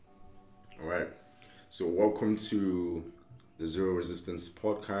So welcome to the Zero Resistance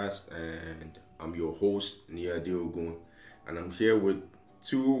podcast, and I'm your host, Nia Diogun, and I'm here with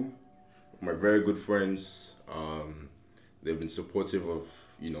two of my very good friends. They've been supportive of,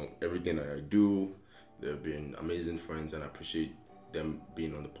 everything that I do. They've been amazing friends, and I appreciate them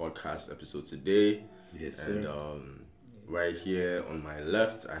being on the podcast episode today. Yes, sir. And right here on my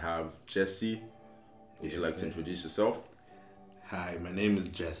left, I have Gessy. Would you like to introduce yourself? Hi, my name is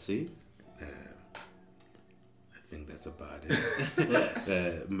Gessy. I think that's about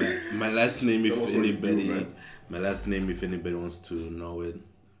it. My last name, if anybody wants to know it,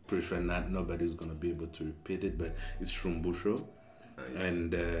 pretty sure nobody's gonna be able to repeat it, but it's Shumbusho. Nice.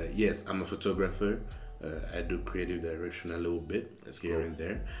 And yes, I'm a photographer. I do creative direction a little bit and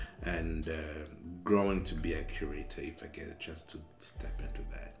there, and growing to be a curator if I get a chance to step into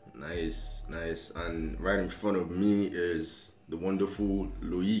that. Nice. And right in front of me is the wonderful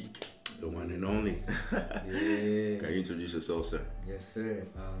Loic. The one and only. Yeah. Can you introduce yourself, sir? Yes, sir.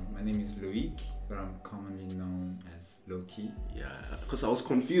 My name is Loic, but I'm commonly known as Loki. Yeah, because I was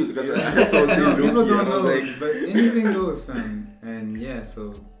confused because I thought I was saying Loki. People don't and I was know, like, but anything goes, fam. And yeah,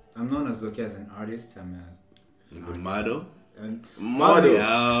 so I'm known as Loki as an artist. I'm The model. And model.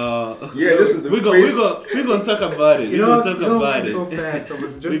 Yeah, this is the we're gonna talk about it. We're gonna talk about it. So fast. I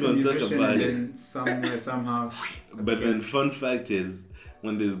was just a musician, and then somehow. But then, fun fact is,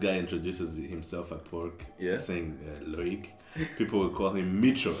 when this guy introduces himself at work, saying Loic, people will call him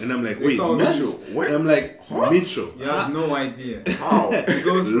Mitchell, and I'm like, wait, Mitchell? What? And I'm like, Mitchell? You have no idea. How? It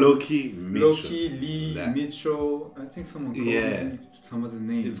goes from Loki, Mitchell. Loki, Lee, Mitchell. I think someone called me some other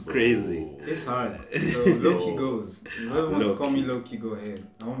names. It's crazy. It's hard. So Loki goes. Whoever wants to call me Loki, go ahead.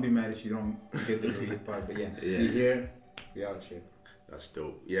 I won't be mad if you don't get the Loki part. But yeah, we here, we out here. That's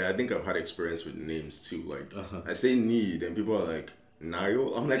dope. Yeah, I think I've had experience with names too. Like, I say need, and people are like,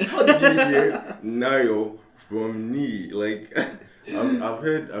 Nayo? I'm like, how did you hear Nayo from knee? Like, I've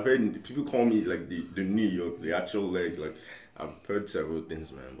heard people call me like the knee or the actual leg. Like, I've heard several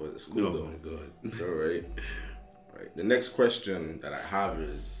things, man, but it's cool though. Oh my god. It's alright. Right. The next question that I have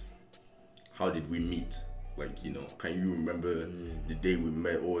is, how did we meet? Like, can you remember the day we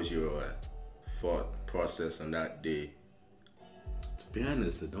met? What was your thought process on that day? To be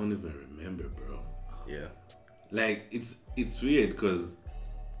honest, I don't even remember, bro. Yeah. Like, it's weird because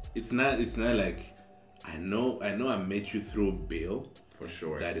it's not like I know I met you through Bill. For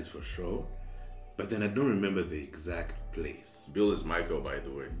sure. That is for sure. But then I don't remember the exact place. Bill is Michael, by the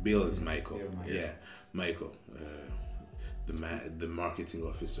way. Bill is Michael. Yeah, Michael. The marketing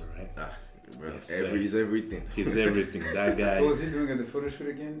officer, right? Yes, he's everything. He's everything. That guy. What was he doing at the photo shoot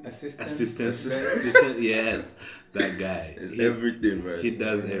again? Assistant. Yes, that guy. It's everything, man. He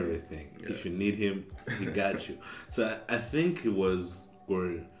does everything. Yeah. If you need him, he got you. So I think it was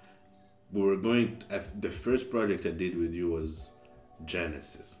we were going. The first project I did with you was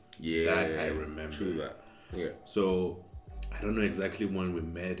Genesis. Yeah, that I remember. True that. Yeah. So I don't know exactly when we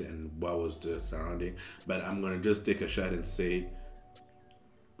met and what was the surrounding, but I'm gonna just take a shot and say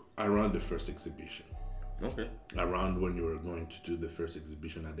around the first exhibition. Okay. Around when you were going to do the first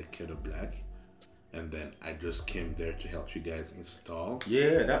exhibition at the Kettle Black, and then I just came there to help you guys install.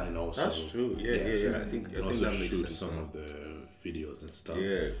 Yeah, and also, that's true. Yeah. I think also that makes shoot sense, some man. of the videos and stuff.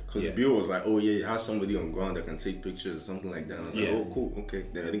 Yeah, because Bill was like, "Oh yeah, you have somebody on ground that can take pictures or something like that." And I was like, "Oh cool, okay."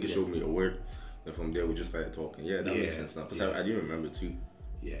 Then I think it showed me your work, and from there we just started talking. Yeah, that makes sense now because I didn't remember too.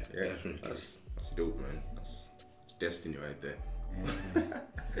 Yeah, definitely. That's dope, man. That's destiny right there.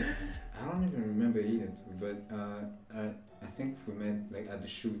 I don't even remember either, but I think we met like at the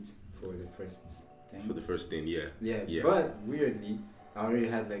shoot for the first thing. For the first thing, yeah. But weirdly, I already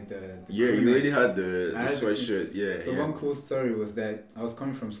had like the you already had the sweatshirt. Yeah. So one cool story was that I was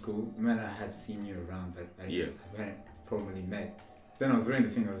coming from school. Man, I had seen you around, but I hadn't formally met. Then I was wearing the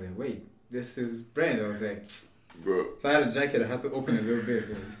thing. I was like, wait, this is Brand. I was like, bro. So I had a jacket. I had to open a little bit.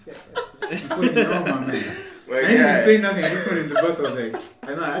 But you put me on, my man. Like, I didn't even say nothing. I just went in the bus. I was like,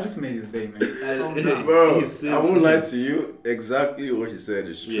 I know. I just made his day, man. Bro, I won't lie to you. Exactly what you said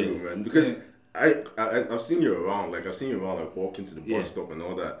is true, man. Because I've seen you around. Like I've seen you around, like walking to the bus stop and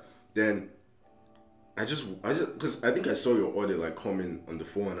all that. Then I just because I think I saw your order like coming on the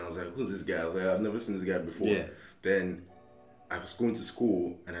phone. And I was like, who's this guy? I was like, I've never seen this guy before. Yeah. Then I was going to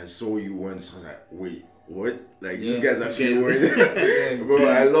school and I saw you wearing this. I was like, wait. What? Like this guy's actually wearing it. Bro,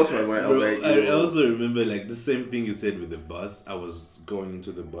 I lost my mind. I was like, I also remember like the same thing you said with the bus. I was going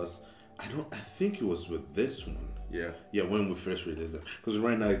into the bus. I think it was with this one. Yeah, when we first released it. Because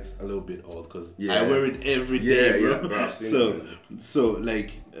right now it's a little bit old because I wear it every day, bro. Bro, so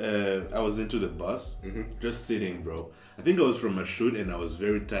like I was into the bus, just sitting, bro. I think I was from a shoot and I was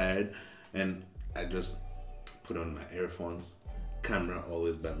very tired, and I just put on my earphones, camera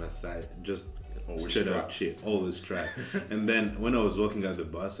always by my side, just straight up chill, always try. And then when I was walking out the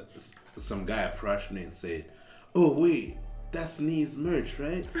bus, some guy approached me and said, "Oh wait, that's Knees merch,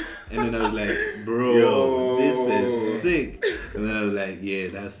 right?" And then I was like, "Bro, this is sick." And then I was like, "Yeah,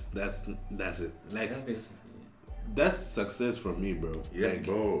 that's it." Like, that's success for me, bro. Yeah, like,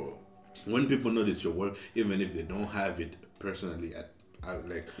 bro. When people notice your work, even if they don't have it personally,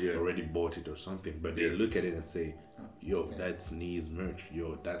 already bought it or something, but they look at it and say, "Yo, that's Knees merch.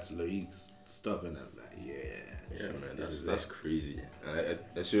 Yo, that's Loic's stuff," and I'm like, yeah, man, that's crazy. And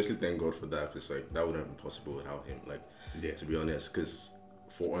I seriously thank God for that, because like that wouldn't have been possible without him. Like, to be honest, because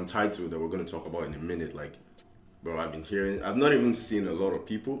for Untitled that we're gonna talk about in a minute, like, bro, I've not even seen a lot of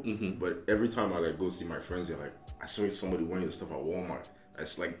people, but every time I like go see my friends, they're like, I saw somebody wearing the stuff at Walmart.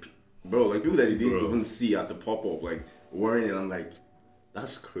 It's like, bro, like people that they didn't even see at the pop up, like wearing it. I'm like,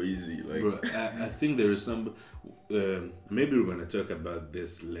 that's crazy. Like, bro, I think there is some. Maybe we're gonna talk about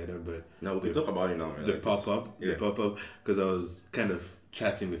this later, but no, we can talk about it now, man. The pop up, because I was kind of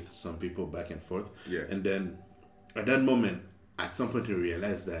chatting with some people back and forth, and then at that moment, at some point, I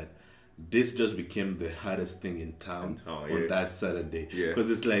realized that this just became the hardest thing in town on that Saturday, because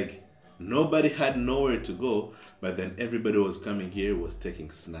it's like nobody had nowhere to go, but then everybody was coming here, was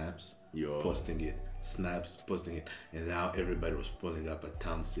taking snaps, posting it. Snaps, posting it, and now everybody was pulling up at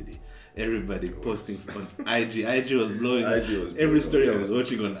Town City. Everybody posting on IG. IG was blowing up. Every story I was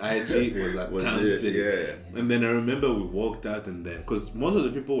watching on IG was at Town City. Yeah. And then I remember we walked out, and then because most of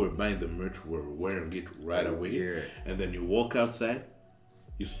the people were buying the merch were wearing it right away. Yeah. And then you walk outside,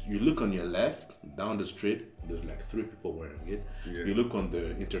 you look on your left down the street. There's like 3 people wearing it. Yeah. You look on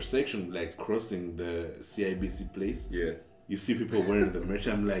the intersection, like crossing the CIBC place. Yeah. You see people wearing the merch.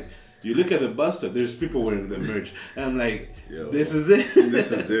 I'm like. You look at the bus stop, there's people wearing the merch. And I'm like, this is it.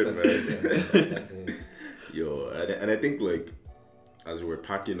 This is it, man. Yo, and I think, like, as we were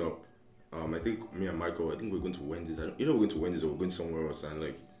packing up, I think me and Michael, we're going to Wendy's. We're going to Wendy's or we're going somewhere else. And,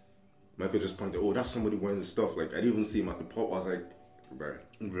 like, Michael just pointed, oh, that's somebody wearing the stuff. Like, I didn't even see him at the pop. I was like,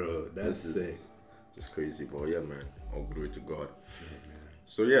 bro, that's sick. Just crazy. But, yeah, man. All glory to God. Yeah, man.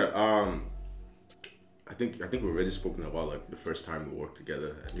 So, yeah, I think we've already spoken about like the first time we worked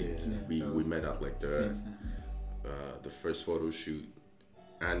together. I think we met at like the first photo shoot,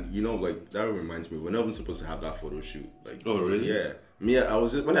 and you know, like that reminds me, we're not even supposed to have that photo shoot. Like, oh really? Yeah, I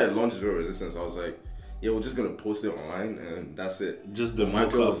was when I launched Zero Resistance, I was like, yeah, we're just gonna post it online and that's it. Just the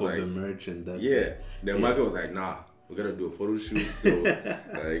mock-up of the merch and that's it. Then Michael was like, nah, we're gonna do a photo shoot. So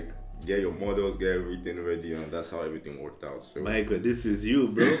like, get your models, get everything ready, and that's how everything worked out. So Michael, this is you,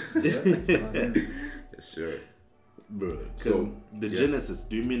 bro. Yes, sure. Bro, so the Genesis,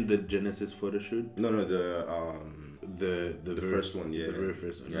 do you mean the Genesis photo shoot? No, the first one, the very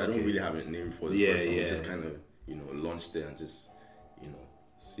first one. Yeah, okay. I don't really have a name for the first one. We just kind of, launched it and just,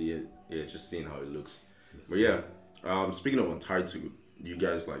 see it. Yeah, just seeing how it looks. But yeah, speaking of Untitled, you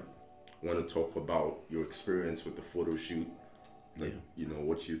guys like want to talk about your experience with the photo shoot, like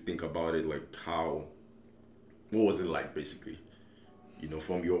what you think about it, like what was it like basically?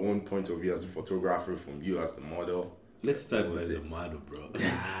 From your own point of view as a photographer, from you as the model. Let's talk about the model, bro.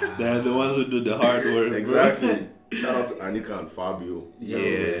 They're the ones who do the hard work. Exactly. Shout out to Anika and Fabio.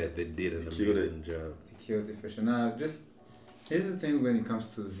 Yeah, they did an amazing job. They killed it for sure. Now, just here's the thing when it comes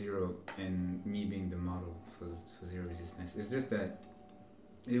to Zero and me being the model for Zero Resistance. It's just that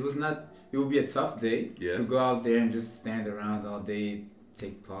it would be a tough day to go out there and just stand around all day,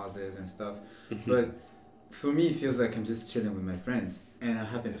 take pauses and stuff. But for me, it feels like I'm just chilling with my friends. And I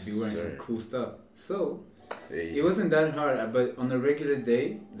happen to be wearing some cool stuff. So, it wasn't that hard. But on a regular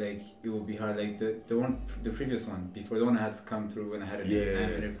day, like, it would be hard. Like, the previous one, before the one I had to come through when I had an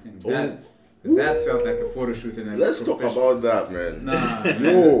exam and everything. That felt like a photo shoot. Let's talk about that, man. Nah.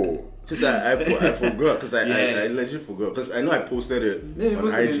 No. Because I forgot. Because I legit forgot. Because I know I posted it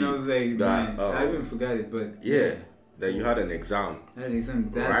on IG. And I was like, man, I even forgot it. But that you had an exam. I had an exam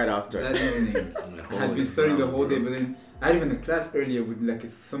right after. That evening. I had been studying the whole day, but then I had even a class earlier with like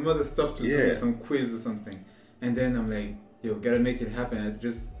some other stuff to do, some quiz or something. And then I'm like, yo, gotta make it happen. I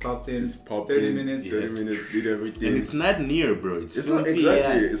just popped in, 30 minutes, did everything. And it's not near, bro. It's not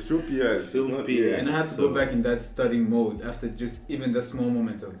exactly. It's Phil PS. And I had to go back in that studying mode after just even the small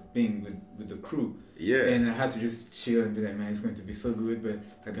moment of being with the crew. Yeah. And I had to just chill and be like, man, it's going to be so good, but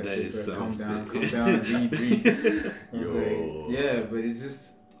I gotta calm down, breathe. But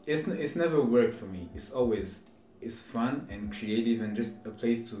it's never worked for me. It's fun and creative and just a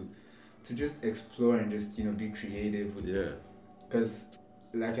place to just explore and just be creative with because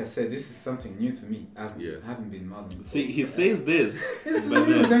like I said, this is something new to me. I haven't been modeling before. See, he says this, but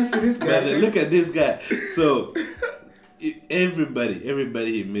then look at this guy. So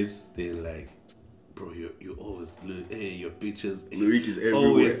everybody he meets, they're like, bro, you always look. Hey, your pictures. Loic is everywhere.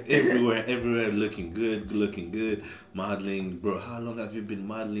 Always everywhere, looking good, modeling, bro. How long have you been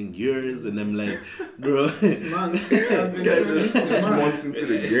modeling? Years? And I'm like, bro, months. I've been doing this for months into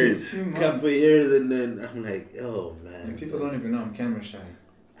the game. Couple years, and then I'm like, oh man. And people don't even know I'm camera shy.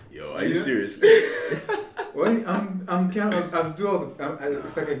 Yo, are you serious? Well, I'm camera. I do all the.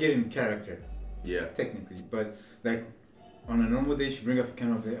 It's like I get in character. Yeah. Technically, but like. On a normal day, she bring up a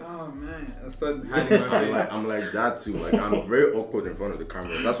camera and be like, oh man, I start hiding my face. I'm like that too. Like, I'm very awkward in front of the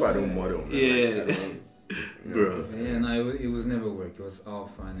camera. That's why I don't model, man. Yeah. Like, bro. Yeah, no, it was never work. It was all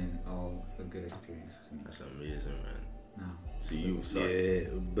fun and all a good experience to me. That's amazing, man. No. To you, son. Yeah,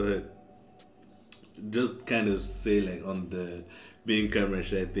 but just kind of say like on the being camera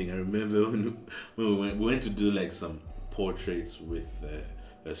shy thing, I remember when we went to do like some portraits with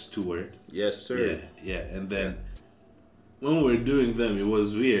a steward. Yes, sir. Yeah, and then when we were doing them, it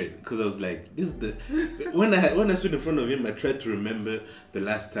was weird because I was like, "This is the." When I stood in front of him, I tried to remember the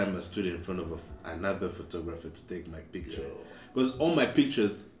last time I stood in front of another photographer to take my picture. Because all my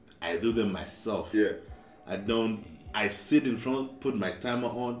pictures, I do them myself. Yeah. I sit in front, put my timer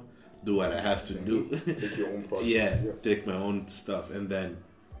on, do what I have to do. Take your own part. Yeah, take my own stuff, and then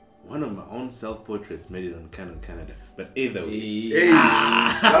one of my own self-portraits made it on Canon Canada. But either way,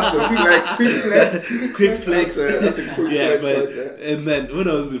 that's a flex. Quick flex. That's a quick yeah, flex but right there. and then when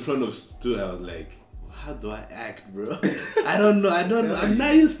I was in front of Stu, I was like, how do I act, bro? I don't know. I'm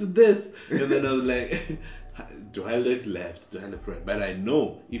not used to this. And then I was like, do I look left? Do I look right? But I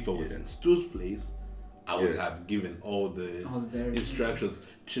know if I was in Stu's place, I would have given all the instructions.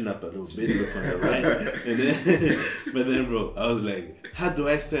 Chin up a little bit, look on the right, and then, but then, bro, I was like, how do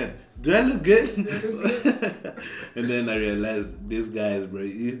I stand? Do I look good? And then I realized these guys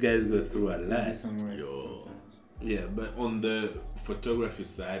go through a lot. Yo. Yeah, but on the photography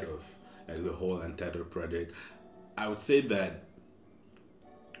side of like the whole Untitled project, I would say that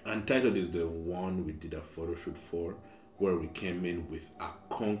Untitled is the one we did a photo shoot for, where we came in with a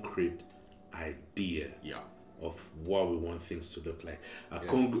concrete idea. Yeah. Of what we want things to look like, a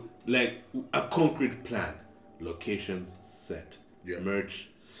concrete plan, locations set, merch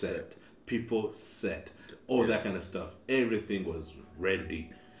set, people set, all that kind of stuff. Everything was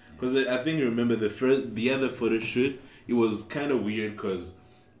ready. Because I think you remember the other photo shoot. It was kind of weird because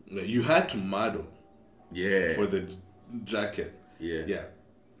you had to model, for the jacket. Yeah.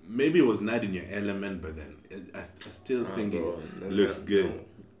 Maybe it was not in your element, but then I still think it looks good. No.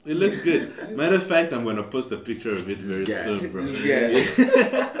 It looks good. Matter of fact, I'm gonna post a picture of it very soon, bro.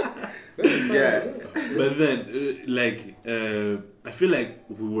 But then, I feel like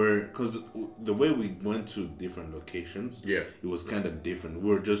we were, because the way we went to different locations, it was kind of different. We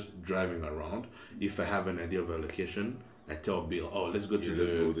were just driving around. If I have an idea of a location, I tell Bill, let's go to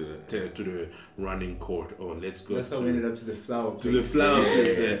the running court, or let's go. That's how we ended up to the flower place.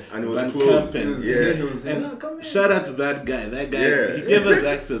 And it was closed. And shout out to that guy. He gave us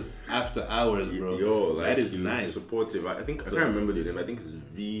access after hours, bro. Yo, like, that is nice. Supportive. I think I can't remember the name. I think it's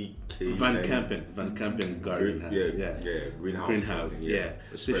VK. Van Kampen Garden House. Greenhouse. Yeah.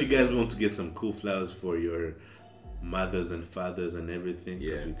 So if you guys want to get some cool flowers for your mothers and fathers and everything,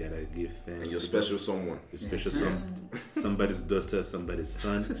 because we gotta give thanks. And your special someone. Somebody's daughter, somebody's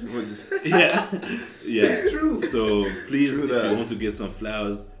son. Yeah. It's true. So please, if you want to get some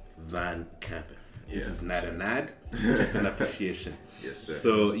flowers, Van Kampen. This is not an ad, just an appreciation. Yes, sir.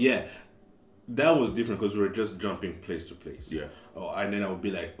 So that was different because we were just jumping place to place. Yeah. And then I would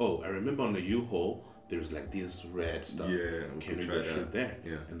be like, I remember on the U-Haul there's like this red stuff. Yeah. Can we go shoot there?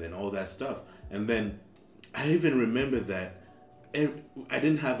 Yeah. And then all that stuff. And then I even remember that I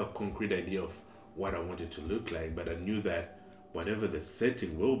didn't have a concrete idea of what I wanted to look like, but I knew that whatever the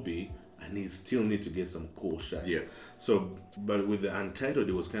setting will be, I still need to get some cool shots. Yeah. So, but with the Untitled,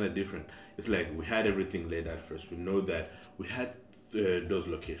 it was kind of different. It's like we had everything laid out first. We know that we had those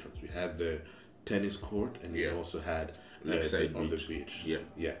locations. We had the tennis court, and we also had on the beach.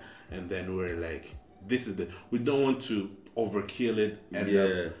 Yeah. And then we're like, we don't want to overkill it and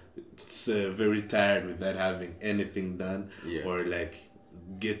it's very tired without having anything done, or like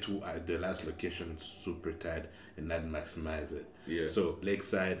get to the last location super tired and not maximize it. So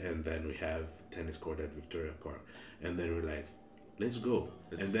Lakeside, and then we have tennis court at Victoria Park, and then we're like, let's go.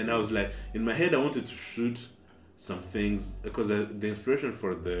 And then I was like, in my head I wanted to shoot some things because the inspiration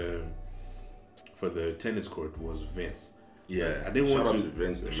for the tennis court was Vince. Yeah, I didn't want to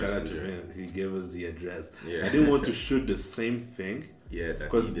Vince. Shout out to Vince. He gave us the address. I didn't want to shoot the same thing Yeah,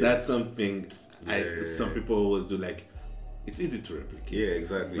 because that's something some people always do. Like, it's easy to replicate. Yeah,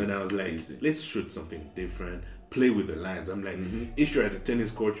 exactly. But I was like, let's shoot something different. Play with the lines. I'm like, if you're at a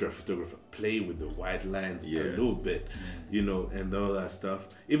tennis court, you're a photographer, play with the white lines a little bit, you know, and all that stuff.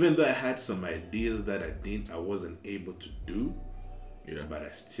 Even though I had some ideas that I wasn't able to do, but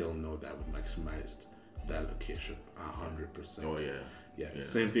I still know that we maximized that location 100%. Oh yeah.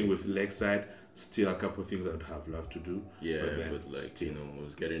 Same thing with Lakeside. Still a couple of things I would have loved to do. Yeah, but like still, you know, it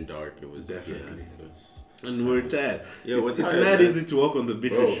was getting dark. It was definitely. Yeah, and we're tired. Yeah, it's not easy to walk on the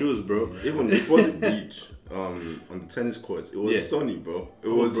beach with shoes, bro. Even before the beach, on the tennis courts, it was sunny, bro. It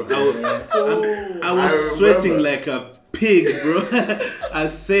was. I was sweating like a pig, bro. I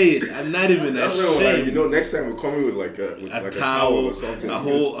say it. I'm not even ashamed. Like, you know, next time we're coming with like a towel or something. A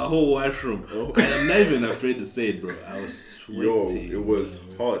whole washroom. And I'm not even afraid to say it, bro. I was sweating. Yo, it was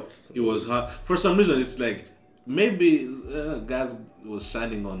hot. It was hot. For some reason, it's like maybe gas was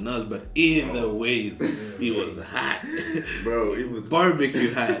shining on us, but either ways, it was hot. Bro, it was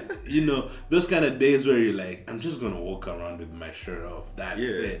barbecue hot. You know, those kind of days where you're like, I'm just gonna walk around with my shirt off.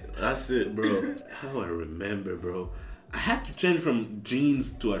 That's it, bro. How I remember, bro. I had to change from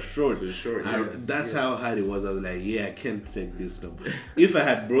jeans to a short. That's how hard it was. I was like, I can't take this no more. If I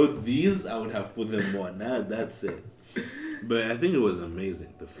had brought these, I would have put them on. Now that's it. But I think it was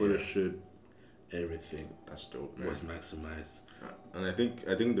amazing. The photo shoot, everything. That's dope, man. Was maximized. And I think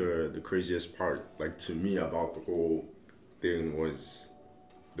the craziest part, like to me, about the whole thing was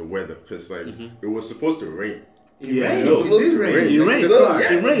the weather, because like it was supposed to rain. It rained.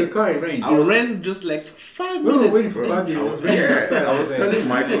 It rained just like 5 minutes. Waiting for 5 minutes. I was telling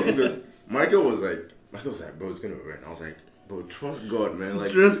Michael, because Michael was like, bro, it's gonna rain. I was like, bro, trust God, man.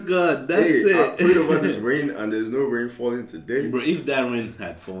 Like, trust God. That's it. I prayed about this rain, and there's no rain falling today. Bro, if that rain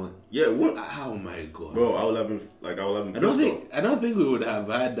had fallen, what? Oh my God, bro, I would have been. I don't think we would have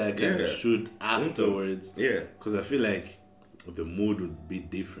had that kind of shoot afterwards. Yeah, because I feel like the mood would be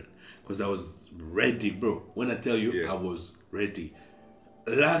different. Because I was ready, bro. When I tell you, I was ready,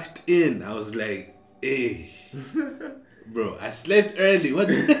 locked in. I was like, hey. Bro, I slept early. What?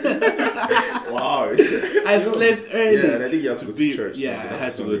 Wow. I slept early. Yeah, and I think you had to go to church. Yeah, I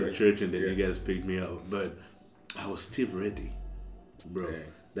had to go to church, and then you guys picked me up. But I was still ready, bro.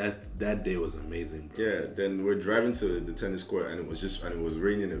 Yeah. That day was amazing, bro. Yeah. Then we're driving to the tennis court, and it was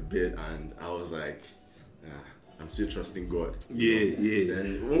raining a bit, and I was like, I'm still trusting God. Yeah.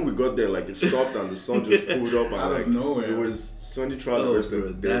 And when we got there, like it stopped and the sun just pulled up and out of nowhere. It was sunny throughout the rest of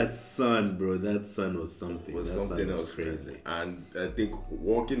the day. That sun was something. Was something else crazy. And I think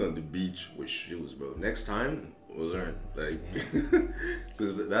walking on the beach with shoes, bro. Next time we'll learn, like,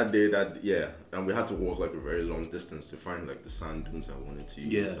 because that day, and we had to walk like a very long distance to find like the sand dunes I wanted to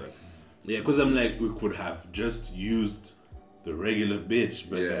use. Because I'm like, we could have just used the regular beach,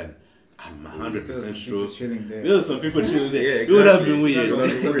 but then. I'm 100% sure there were some people chilling there. Yeah, exactly. It would have been weird. It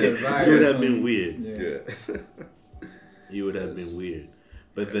would have been weird. Yeah. It would have been weird.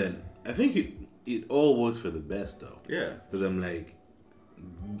 But then, I think it all works for the best, though. Yeah. Because I'm like,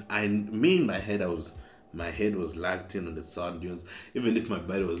 in my head was locked in on the sand dunes. Even if my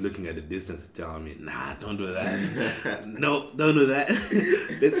body was looking at the distance telling me, nah, don't do that. No, don't do that.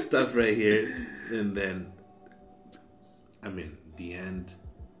 Let's stop right here. And then, the end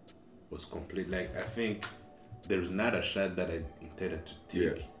was complete. Like, I think there's not a shot that I intended to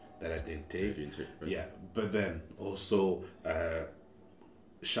take that I didn't take. Right? Yeah, but then also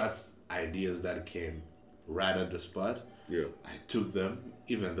shots, ideas that came right at the spot. Yeah, I took them,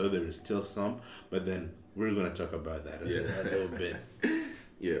 even though there is still some. But then we're gonna talk about that a little bit.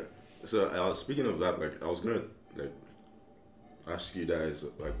 Yeah. So speaking of that, like I was gonna like ask you guys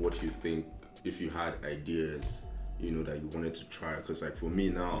like what you think if you had ideas, that you wanted to try. Because like for me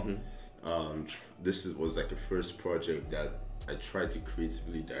now. This was like a first project that I tried to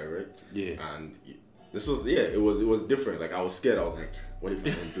creatively direct. Yeah. And this was it was different. Like I was scared. I was like, what if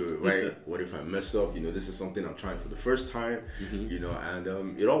I don't do it right? What if I mess up? This is something I'm trying for the first time. And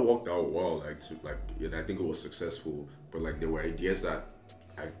it all worked out well. I think it was successful. But like there were ideas that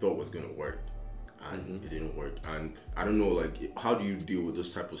I thought was gonna work, and it didn't work. And I don't know, like how do you deal with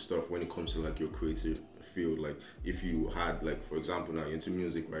this type of stuff when it comes to like your creative field? Like if you had like, for example, now you're into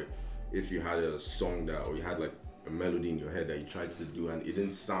music, right? If you had a song or you had like a melody in your head that you tried to do and it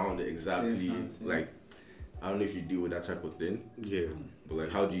didn't sound exactly like, I don't know if you deal with that type of thing. Yeah. But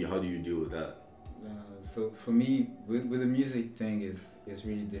like, how do you deal with that? So for me, with the music thing is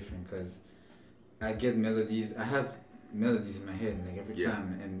really different because I get melodies. I have melodies in my head like every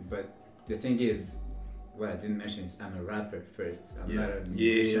time, but the thing is, what I didn't mention is I'm a rapper first. I'm Yeah. not a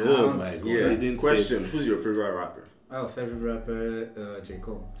musician. Oh my god. Yeah. I didn't Question: Who's your favorite rapper? Oh, favorite rapper, J.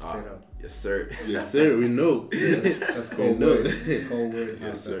 Cole. Straight up. Yes, sir. Yes, sir. We know. That's cold know. word. Cold word.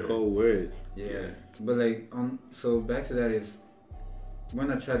 Yes, sir. Cold word. Yeah. But like so back to that is when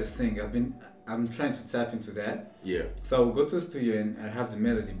I try to sing, I'm trying to tap into that. Yeah. So I'll go to the studio and I have the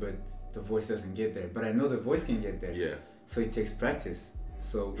melody, but the voice doesn't get there. But I know the voice can get there. Yeah. So it takes practice.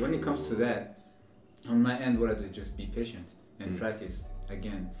 So when it comes to that, on my end, what I do is just be patient and practice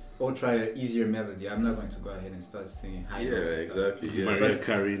again. Or try an easier melody. I'm not going to go ahead and start singing high notes. Yeah, exactly. Yeah. Mariah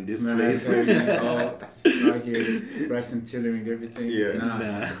Carey in this Mariah place. Carey, all right here, Bryson Tiller and everything.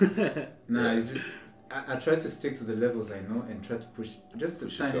 Yeah. Nah. It's just I try to stick to the levels I know and try to push just to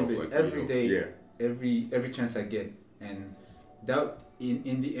try and like, every day, yeah. every chance I get, and that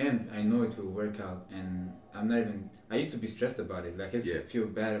in the end I know it will work out. And I'm not even. I used to be stressed about it. Like I used to feel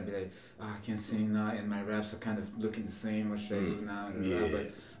bad. I'd be like, I can't sing now, and my raps are kind of looking the same. What should I do now?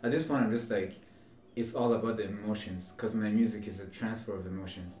 But at this point, I'm just like, it's all about the emotions, because my music is a transfer of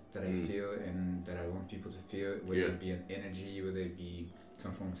emotions that I feel and that I want people to feel, whether it be an energy, whether it be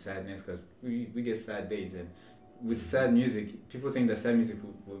some form of sadness, because we get sad days, and with sad music, people think that sad music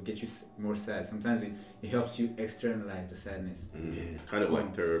will get you more sad. Sometimes it helps you externalize the sadness. Kind of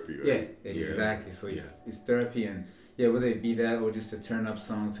like therapy, right? Yeah, exactly. So it's therapy, and whether it be that or just a turn up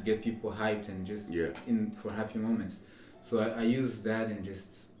song to get people hyped and just in for happy moments. So I use that and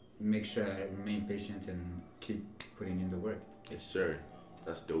just make sure I remain patient and keep putting in the work. Yes, sir.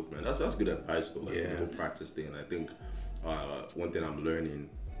 That's dope, man. That's good advice, though. Like the whole practice thing. I think one thing I'm learning,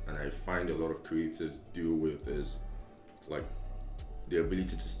 and I find a lot of creators deal with, is like the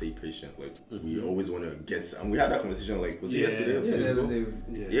ability to stay patient. Like we always want to get, and we had that conversation. Like was it yesterday or 2 days ago?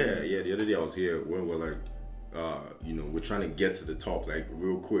 The other day I was here when we're like, we're trying to get to the top like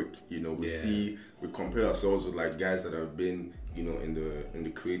real quick. We compare ourselves with like guys that have been, in the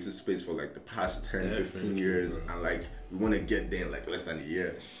creative space for like the past 10, 15 years, and like we want to get there in like less than a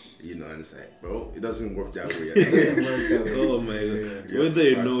year. And it's like, bro, it doesn't work that way. Oh my god. Whether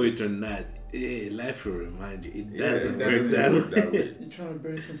you know it or not, life will remind you it doesn't work that way. You're trying to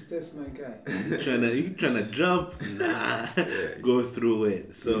burn some steps, my guy. You trying to jump? Nah. Go through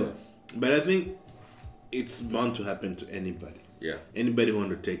it. So but I think it's bound to happen to anybody. Yeah. Anybody want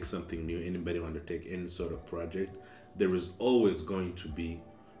to take something new, anybody want to take any sort of project, there is always going to be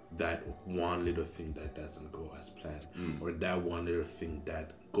that one little thing that doesn't go as planned, or that one little thing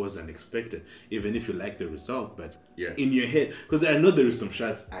that goes unexpected, even if you like the result, but in your head, because I know there is some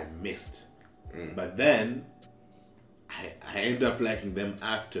shots I missed, but then I end up liking them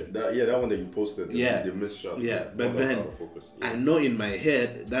after. That one that you posted, the missed shot. Yeah, but then I know in my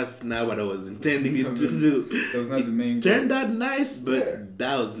head that's not what I was intending it to do. That was not the main goal. Turned out nice, but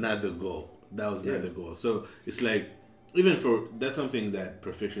that was not the goal. Not the goal. So it's like, that's something that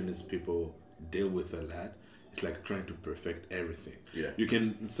perfectionist people deal with a lot. It's like trying to perfect everything. Yeah. You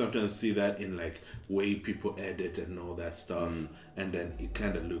can sometimes see that in like way people edit and all that stuff, and then it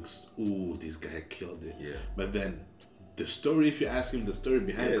kind of looks, ooh, this guy killed it. Yeah. But then the story, if you ask him the story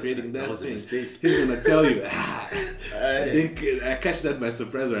behind creating that thing, he's gonna tell you, I catch that by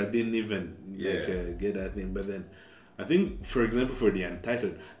surprise, or I didn't even get that thing. But then I think, for example, for the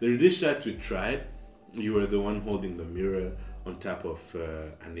Untitled, there's this shot we tried. You were the one holding the mirror on top of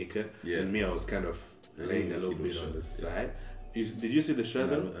Anika, and me, I was kind of laying a little bit on the side. Did you see the shot?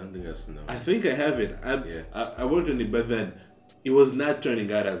 No, I don't think I've seen that. I think I have it. I worked on it, but then it was not turning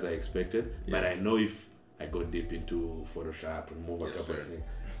out as I expected. But I know if I go deep into Photoshop and move a couple of things,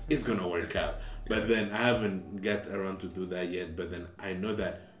 it's gonna work out. But then I haven't got around to do that yet. But then I know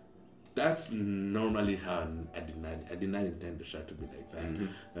that that's normally how I did not intend the shot to be like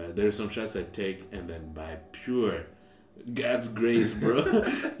that. There are some shots I take, and then by pure God's grace, bro,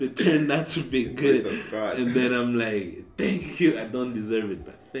 they turn out to be good. And then I'm like, thank you. I don't deserve it,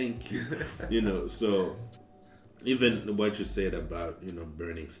 but thank you. So even what you said about,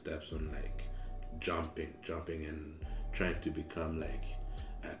 burning steps on like jumping and trying to become like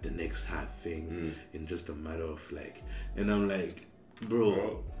the next hot thing in just a matter of like, and I'm like,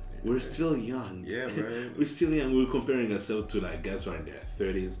 bro, we're still young. Yeah, man. We're still young. We're comparing ourselves to like guys who are in their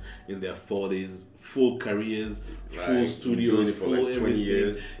 30s, in their 40s, full careers, full studios, full like 20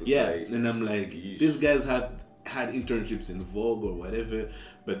 years. And I'm like, these guys have had internships in Vogue or whatever,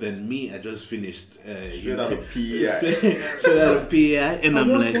 but then me, I just finished straight out of PEI. Straight out of PEI, and I'm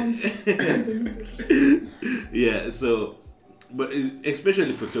like, so, but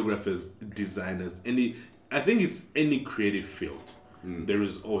especially photographers, designers, I think it's any creative field. There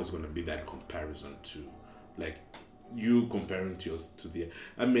is always going to be that comparison to, like, you comparing to the.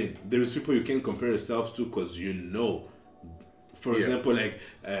 I mean, there's people you can compare yourself to because you know. For example, like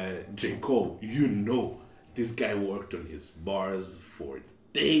J. Cole, you know, this guy worked on his bars for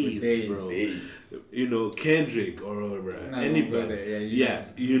days, bro. Days. You know, Kendrick or anybody.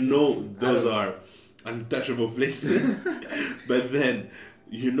 You know, those are untouchable places. But then,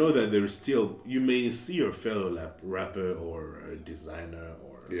 you know that there's still, you may see your fellow rapper or designer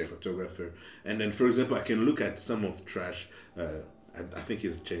or photographer. And then, for example, I can look at some of Trash. I think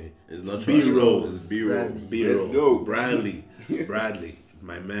it's Jay. It's not B-roll. It's B-roll. Let's go. Bradley,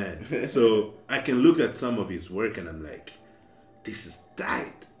 my man. So I can look at some of his work and I'm like, this is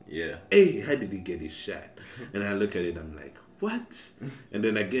tight. Yeah. Hey, how did he get his shot? And I look at it, I'm like, what? And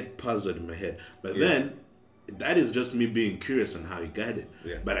then I get puzzled in my head. But then, that is just me being curious on how he got it.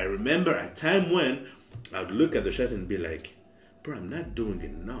 Yeah. But I remember a time when I would look at the shot and be like, bro, I'm not doing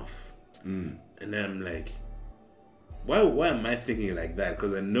enough. And then I'm like, why am I thinking like that?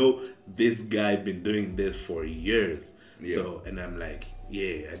 Because I know this guy been doing this for years. Yeah. So, and I'm like,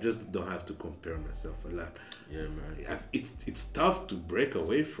 I just don't have to compare myself a lot. Yeah, man. It's tough to break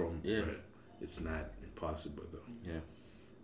away from, but it's not impossible though. Yeah.